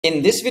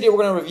In this video,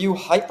 we're going to review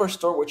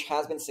HyperStore, which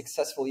has been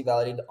successfully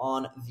validated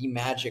on the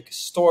Magic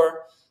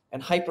Store.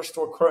 And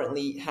HyperStore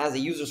currently has a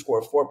user score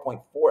of 4.4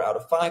 out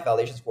of 5,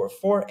 validation score of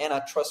 4, and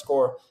a trust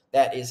score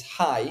that is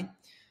high.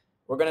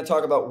 We're going to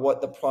talk about what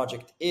the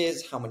project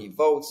is, how many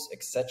votes,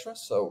 etc.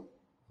 So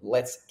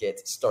let's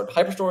get started.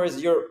 HyperStore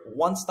is your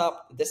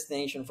one-stop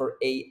destination for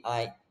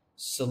AI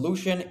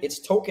solution. Its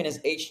token is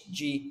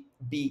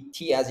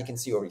HGBT, as you can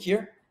see over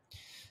here.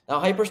 Now,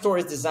 HyperStore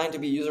is designed to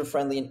be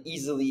user-friendly and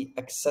easily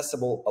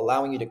accessible,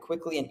 allowing you to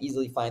quickly and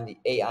easily find the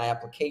AI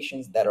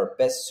applications that are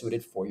best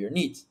suited for your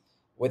needs.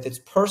 With its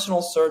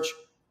powerful search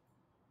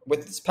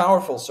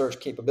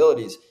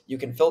capabilities, you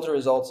can filter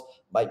results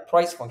by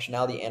price,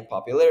 functionality, and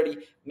popularity,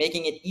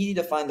 making it easy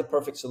to find the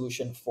perfect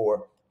solution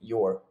for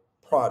your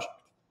project.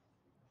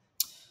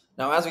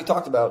 Now, as we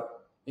talked about,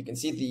 you can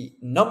see the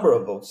number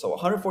of votes. So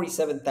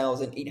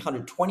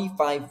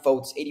 147,825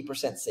 votes,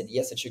 80% said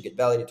yes, it should get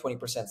validated,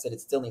 20% said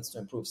it still needs to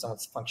improve some of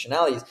its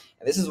functionalities.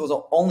 And this was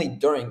only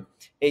during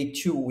a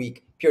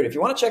 2-week period. If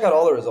you want to check out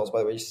all the results, by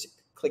the way,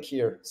 just click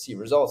here, see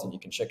results, and you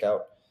can check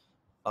out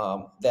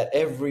that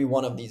every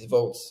one of these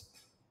votes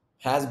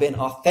has been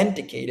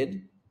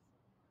authenticated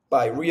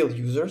by real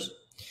users.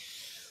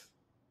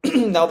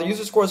 Now, the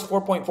user score is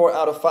 4.4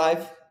 out of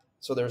 5.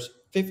 So there's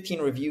 15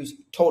 reviews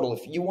total.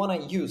 If you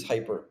want to use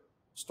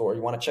HyperStore,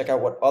 you want to check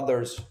out what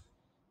others,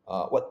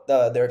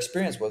 their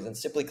experience was, and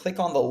simply click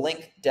on the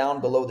link down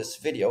below this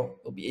video.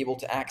 You'll be able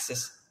to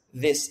access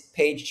this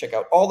page, check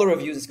out all the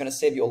reviews. It's going to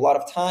save you a lot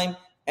of time,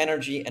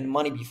 energy, and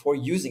money before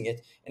using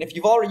it. And if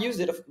you've already used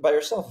it by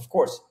yourself, of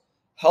course,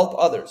 help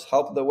others,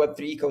 help the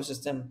Web3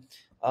 ecosystem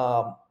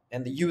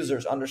and the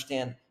users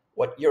understand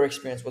what your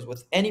experience was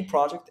with any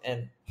project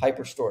and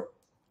HyperStore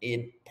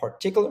in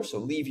particular. So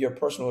leave your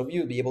personal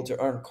review, be able to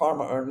earn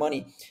karma, earn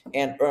money,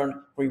 and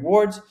earn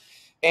rewards.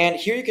 And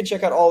here you can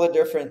check out all the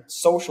different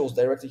socials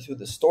directly through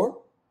the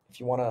store if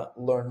you want to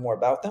learn more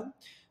about them.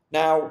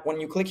 Now,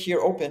 when you click here,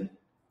 open,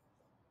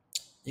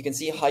 you can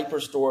see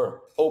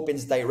HyperStore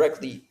opens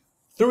directly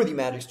through the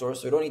Magic Store,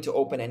 so you don't need to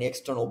open any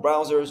external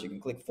browsers. You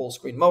can click full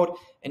screen mode,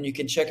 and you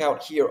can check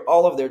out here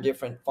all of their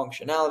different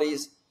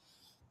functionalities.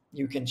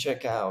 You can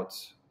check out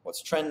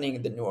what's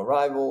trending, the new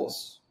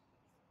arrivals,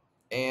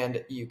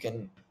 and you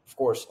can, of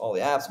course, all the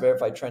apps,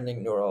 verified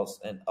trending, new arrivals,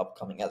 and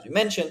upcoming, as we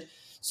mentioned.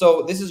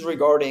 So this is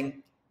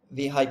regarding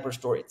the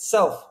HyperStore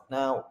itself.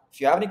 Now, if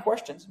you have any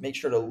questions, make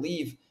sure to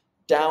leave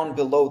down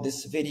below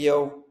this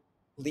video.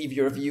 Leave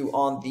your review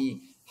on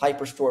the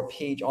HyperStore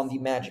page on the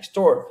Magic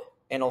Store,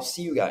 and I'll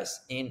see you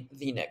guys in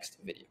the next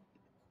video.